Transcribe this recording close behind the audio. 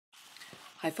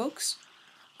Hi folks,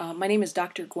 my name is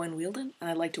Dr. Gwen Wielden, and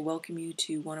I'd like to welcome you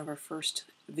to one of our first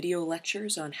video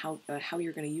lectures on how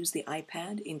you're going to use the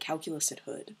iPad in Calculus at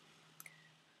Hood.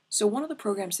 So one of the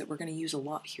programs that we're going to use a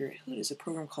lot here at Hood is a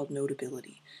program called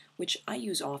Notability, which I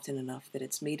use often enough that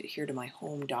it's made it here to my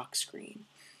home dock screen.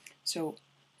 So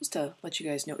just to let you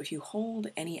guys know, if you hold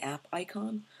any app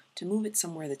icon, to move it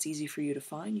somewhere that's easy for you to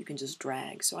find, you can just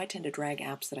drag. So I tend to drag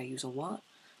apps that I use a lot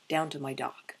down to my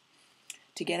dock.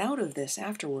 To get out of this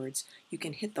afterwards, you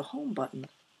can hit the home button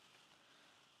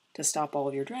to stop all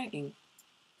of your dragging.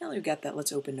 Now that we've got that,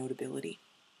 let's open Notability.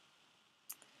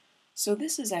 So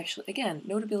this is actually, again,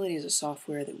 Notability is a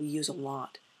software that we use a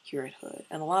lot here at Hood,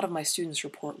 and a lot of my students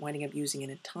report winding up using it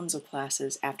in tons of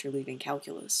classes after leaving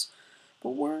calculus.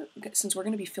 But since we're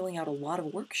going to be filling out a lot of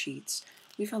worksheets,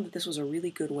 we found that this was a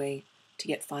really good way to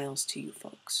get files to you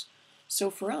folks.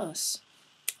 So for us,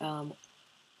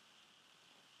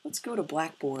 let's go to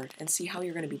Blackboard and see how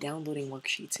you're going to be downloading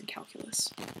worksheets in calculus.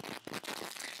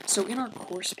 So in our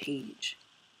course page,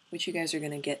 which you guys are going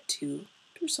to get to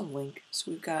through some link, so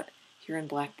we've got here in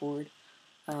Blackboard,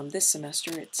 this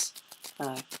semester it's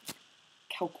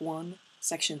Calc 1,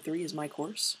 Section 3 is my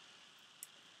course.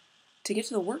 To get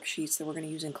to the worksheets that we're going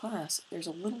to use in class, there's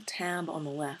a little tab on the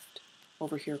left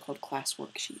over here called Class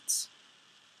Worksheets.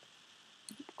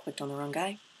 Clicked on the wrong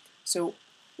guy. So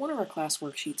one of our class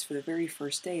worksheets for the very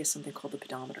first day is something called the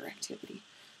pedometer activity.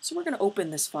 So we're going to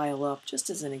open this file up just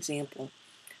as an example.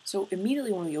 So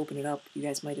immediately when we open it up, you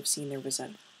guys might have seen there was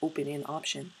an open in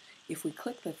option. If we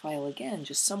click the file again,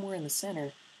 just somewhere in the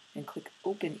center, and click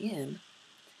open in,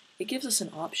 it gives us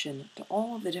an option to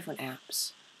all of the different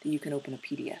apps that you can open a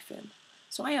PDF in.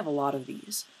 So I have a lot of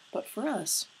these, but for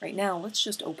us, right now, let's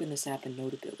just open this app in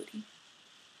Notability.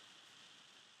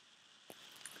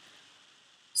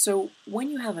 So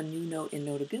when you have a new note in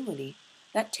Notability,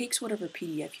 that takes whatever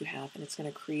PDF you have and it's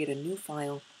going to create a new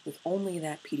file with only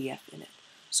that PDF in it.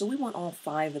 So we want all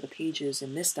 5 of the pages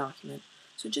in this document,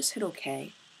 so just hit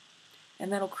OK.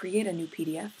 And that'll create a new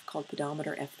PDF called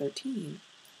Pedometer F13.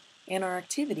 And our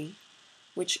activity,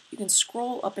 which you can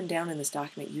scroll up and down in this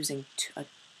document using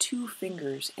 2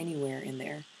 fingers anywhere in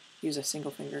there. Use a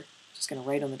single finger, just going to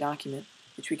write on the document,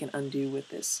 which we can undo with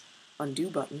this undo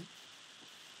button.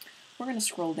 We're going to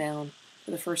scroll down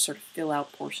to the first sort of fill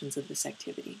out portions of this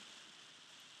activity.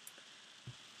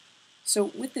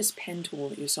 So with this pen tool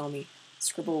that you saw me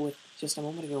scribble with just a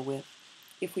moment ago with,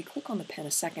 if we click on the pen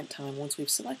a second time once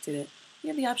we've selected it, we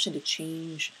have the option to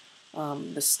change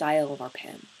the style of our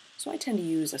pen. So I tend to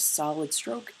use a solid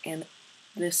stroke, and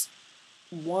this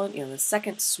one, the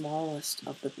second smallest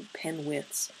of the pen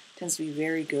widths tends to be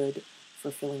very good for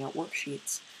filling out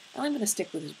worksheets. And I'm going to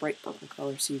stick with this bright purple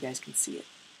color so you guys can see it.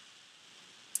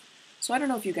 So I don't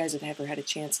know if you guys have ever had a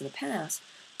chance in the past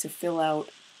to fill out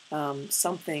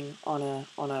something on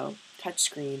a touch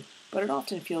screen, but it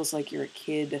often feels like you're a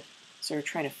kid sort of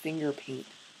trying to finger paint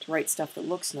to write stuff that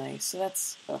looks nice. So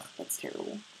that's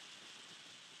terrible.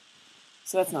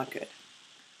 So that's not good.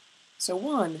 So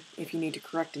one, if you need to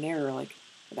correct an error like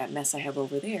that mess I have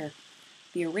over there,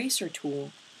 the eraser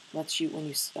tool lets you, when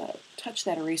you touch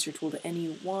that eraser tool to any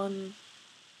 1,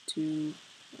 2,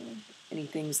 any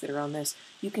things that are on this,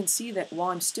 you can see that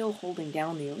while I'm still holding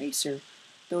down the eraser,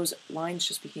 those lines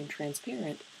just became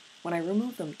transparent. When I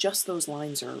remove them, just those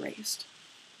lines are erased.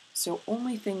 So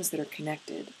only things that are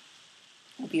connected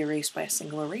will be erased by a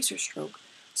single eraser stroke,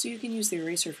 so you can use the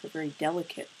eraser for very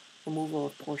delicate removal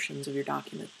of portions of your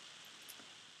document.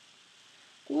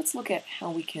 But let's look at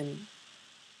how we can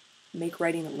make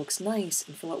writing that looks nice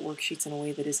and fill out worksheets in a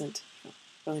way that isn't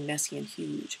really messy and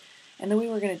huge. And the way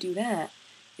we're going to do that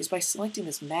is by selecting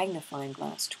this magnifying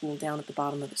glass tool down at the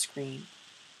bottom of the screen.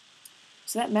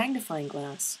 So that magnifying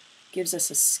glass gives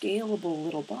us a scalable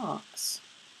little box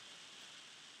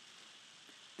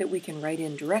that we can write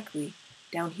in directly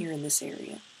down here in this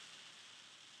area.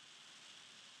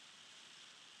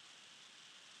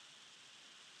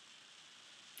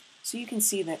 So you can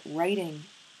see that writing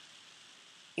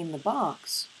in the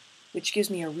box, which gives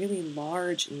me a really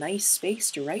large, nice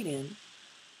space to write in,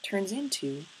 turns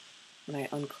into, when I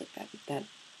unclick that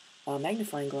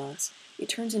magnifying glass, it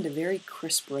turns into very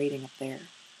crisp writing up there.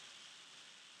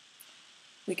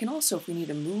 We can also, if we need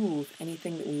to move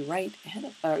anything that we write ahead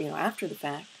of, after the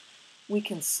fact, we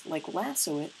can like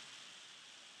lasso it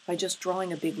by just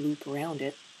drawing a big loop around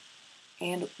it.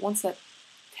 And once that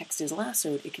text is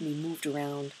lassoed, it can be moved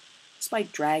around just by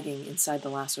dragging inside the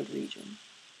lassoed region.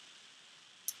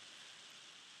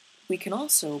 We can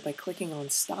also, by clicking on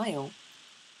Style,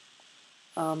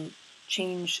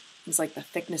 change things like the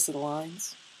thickness of the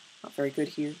lines, not very good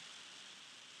here,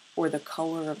 or the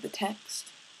color of the text,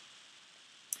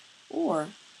 or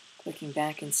clicking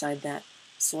back inside that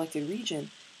selected region,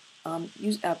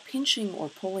 pinching or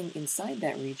pulling inside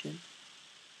that region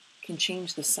can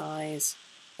change the size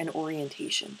and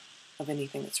orientation of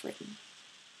anything that's written.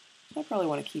 So I probably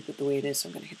want to keep it the way it is, so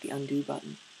I'm going to hit the undo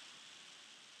button.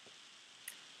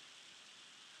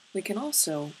 We can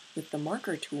also, with the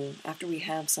marker tool, after we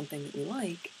have something that we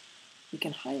like, we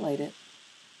can highlight it.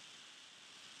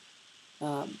 There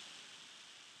are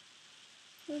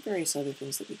various other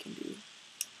things that we can do.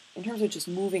 In terms of just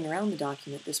moving around the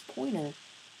document, this pointer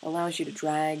allows you to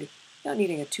drag without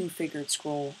needing a two-figured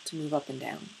scroll to move up and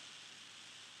down.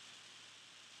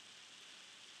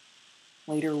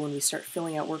 Later, when we start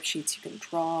filling out worksheets, you can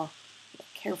draw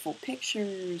careful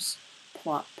pictures,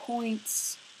 plot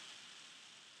points.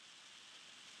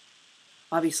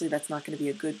 Obviously, that's not going to be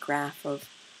a good graph of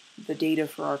the data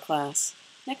for our class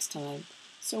next time.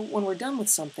 So when we're done with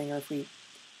something, or if we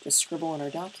just scribble on our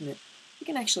document, we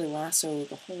can actually lasso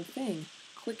the whole thing,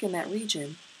 click in that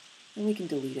region, and we can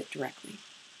delete it directly.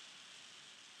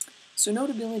 So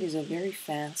Notability is a very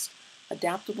fast,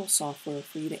 adaptable software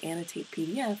for you to annotate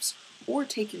PDFs or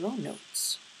take your own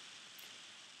notes.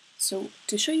 So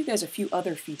to show you guys a few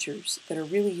other features that are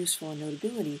really useful in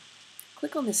Notability,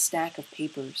 click on this stack of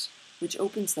papers, which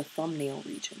opens the thumbnail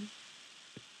region.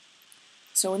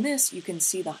 So in this, you can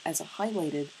see as a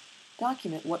highlighted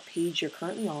document what page you're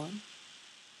currently on.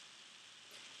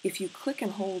 If you click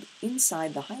and hold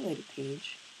inside the highlighted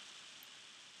page,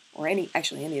 or any of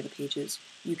the pages,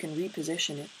 you can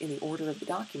reposition it in the order of the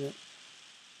document.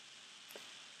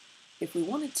 If we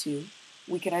wanted to,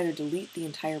 we could either delete the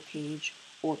entire page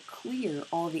or clear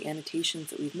all of the annotations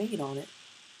that we've made on it.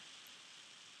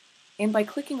 And by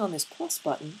clicking on this plus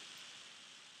button,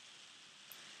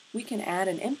 we can add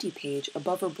an empty page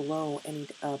above or below any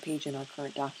page in our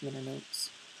current document or notes.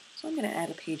 So I'm going to add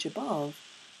a page above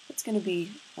that's going to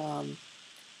be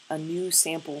a new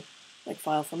sample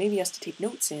file for maybe us to take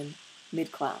notes in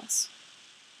mid-class.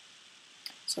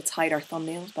 So let's hide our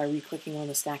thumbnails by re-clicking on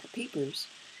the stack of papers.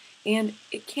 And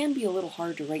it can be a little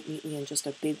hard to write neatly in just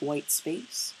a big white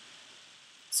space.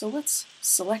 So let's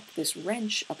select this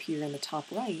wrench up here in the top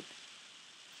right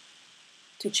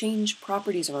to change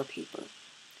properties of our paper.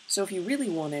 So if you really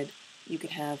wanted, you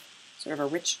could have sort of a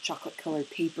rich chocolate-colored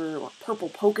paper or purple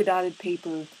polka-dotted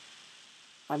paper.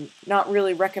 I'm not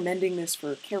really recommending this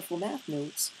for careful math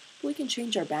notes, but we can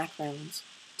change our backgrounds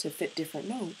to fit different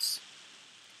notes.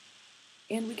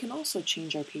 And we can also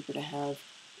change our paper to have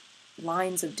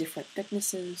lines of different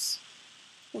thicknesses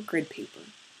or grid paper.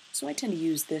 So I tend to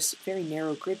use this very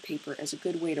narrow grid paper as a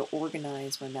good way to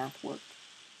organize my math work.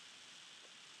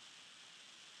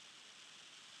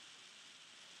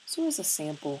 So as a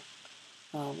sample,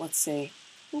 let's say,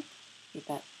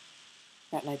 that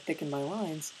and I thickened my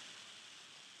lines.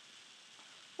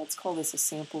 Let's call this a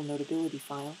sample Notability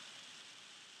file.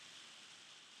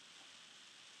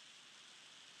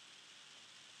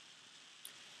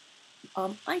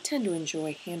 I tend to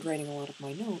enjoy handwriting a lot of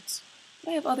my notes,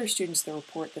 but I have other students that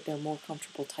report that they're more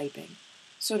comfortable typing.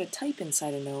 So to type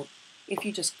inside a note, if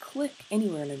you just click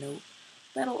anywhere in a note,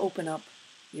 that'll open up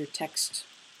your text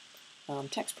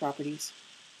properties.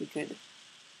 We could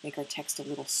make our text a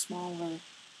little smaller.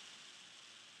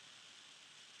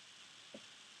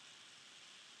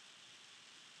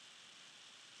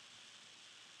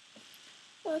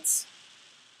 That's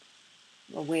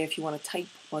a way if you want to type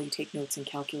while you take notes in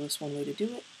calculus, one way to do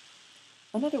it.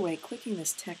 Another way, clicking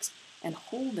this text and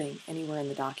holding anywhere in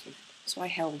the document. So I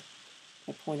held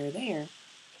my pointer there.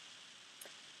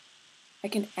 I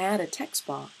can add a text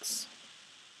box.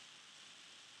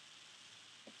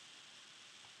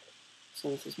 So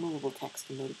this is movable text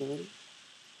in Notability.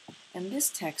 And this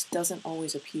text doesn't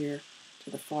always appear to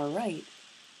the far right,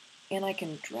 and I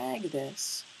can drag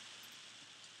this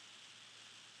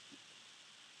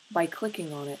by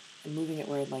clicking on it and moving it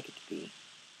where I'd like it to be.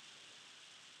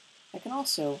 I can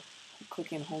also,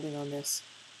 clicking and holding on this,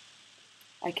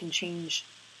 I can change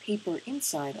paper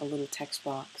inside a little text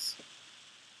box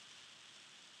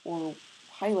or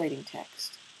highlighting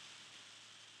text.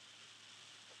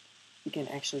 We can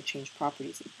actually change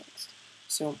properties of the text.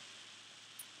 So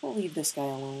we'll leave this guy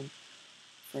alone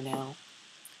for now,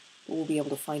 but we'll be able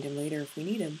to find him later if we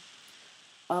need him.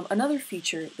 Another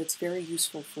feature that's very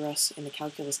useful for us in the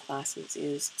calculus classes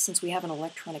is, since we have an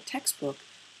electronic textbook,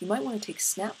 you might want to take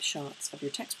snapshots of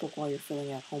your textbook while you're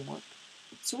filling out homework.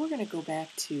 So we're going to go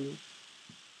back to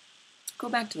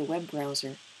the web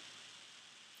browser,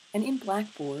 and in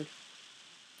Blackboard,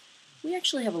 we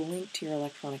actually have a link to your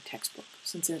electronic textbook.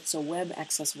 Since it's a web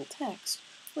accessible text,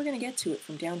 we're going to get to it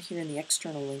from down here in the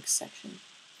external links section.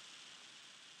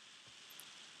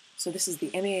 So this is the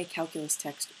MAA Calculus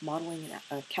Text Modeling,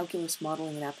 Calculus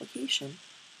Modeling and Application.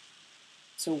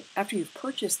 So after you've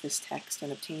purchased this text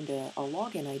and obtained a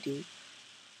login ID,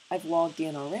 I've logged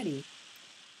in already.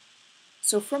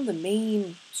 So from the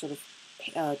main sort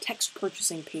of text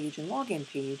purchasing page and login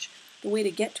page, the way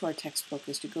to get to our textbook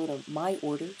is to go to My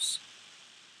Orders,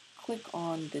 click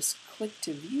on this Click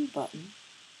to View button,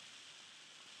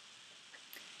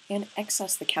 and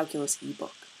access the Calculus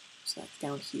ebook. So that's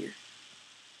down here.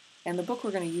 And the book we're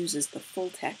going to use is the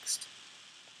full text,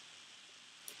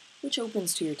 which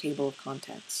opens to your table of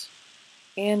contents.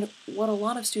 And what a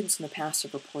lot of students in the past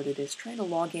have reported is trying to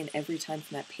log in every time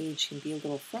from that page can be a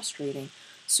little frustrating.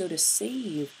 So to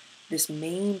save this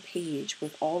main page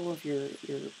with all of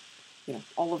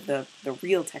all of the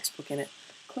real textbook in it,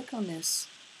 click on this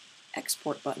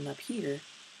export button up here,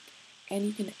 and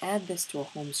you can add this to a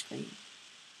home screen.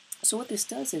 So what this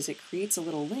does is it creates a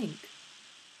little link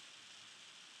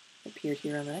appeared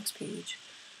here on the next page.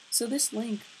 So this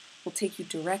link will take you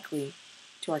directly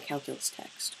to our calculus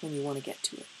text when you want to get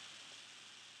to it.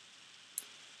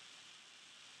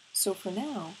 So for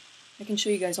now, I can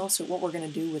show you guys also what we're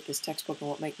going to do with this textbook and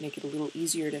what might make it a little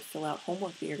easier to fill out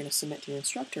homework that you're going to submit to your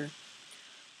instructor.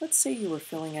 Let's say you were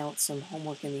filling out some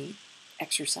homework in the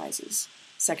exercises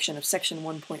section of section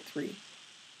 1.3.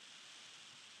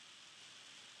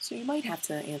 So you might have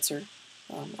to answer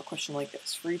a question like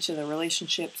this. For each of the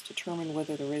relationships, determine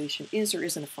whether the relation is or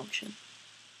isn't a function.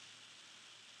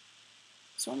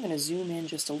 So I'm going to zoom in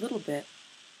just a little bit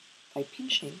by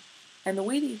pinching. And the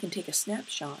way that you can take a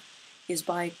snapshot is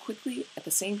by quickly at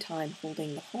the same time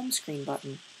holding the home screen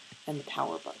button and the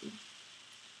power button.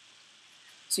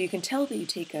 So you can tell that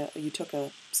you took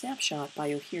a snapshot by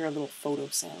you'll hear a little photo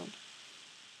sound.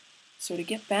 So to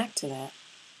get back to that,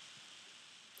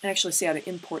 and actually see how to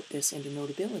import this into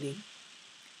Notability,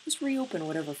 just reopen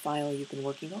whatever file you've been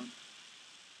working on.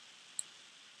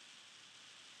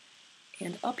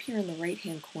 And up here in the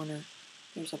right-hand corner,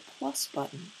 there's a plus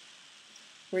button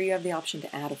where you have the option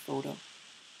to add a photo.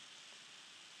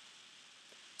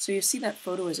 So you see that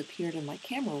photo has appeared in my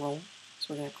camera roll,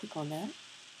 so we're going to click on that.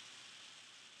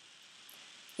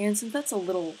 And since that's a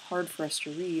little hard for us to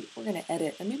read, we're going to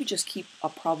edit and maybe just keep a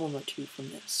problem or two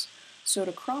from this. So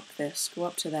to crop this, go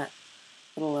up to that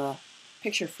little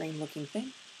picture frame looking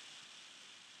thing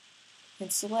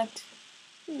and select,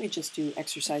 maybe just do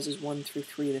exercises 1 through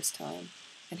 3 this time,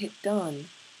 and hit done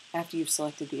after you've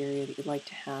selected the area that you'd like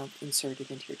to have inserted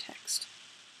into your text.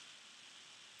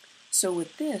 So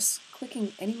with this,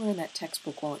 clicking anywhere in that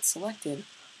textbook while it's selected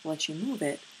will let you move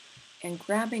it, and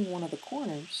grabbing one of the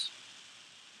corners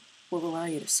will allow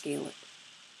you to scale it.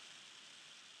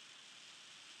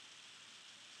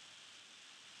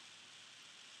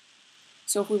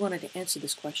 So if we wanted to answer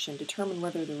this question, determine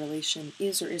whether the relation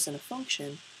is or isn't a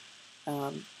function,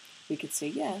 we could say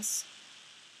yes.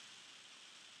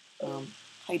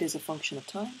 Height is a function of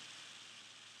time.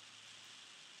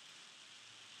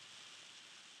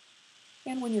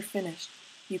 And when you're finished,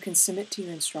 you can submit to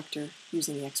your instructor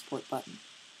using the export button.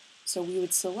 So we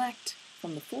would select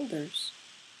from the folders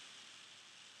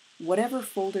whatever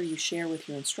folder you share with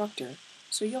your instructor.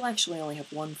 So you'll actually only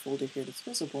have one folder here that's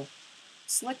visible.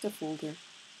 Select a folder,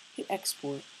 hit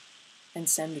export, and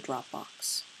send to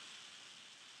Dropbox.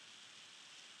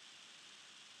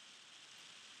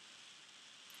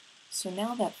 So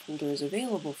now that folder is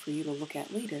available for you to look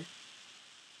at later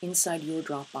inside your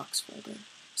Dropbox folder.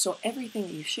 So everything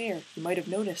that you share, you might have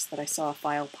noticed that I saw a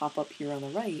file pop up here on the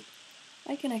right.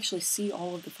 I can actually see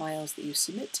all of the files that you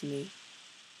submit to me.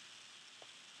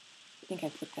 I think I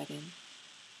put that in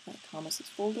Thomas's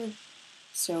folder.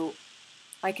 So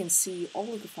I can see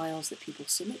all of the files that people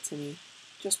submit to me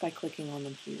just by clicking on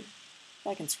them here.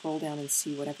 I can scroll down and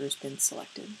see whatever's been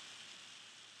selected.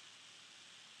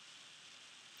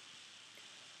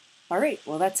 Alright,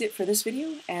 well that's it for this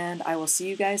video, and I will see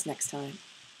you guys next time.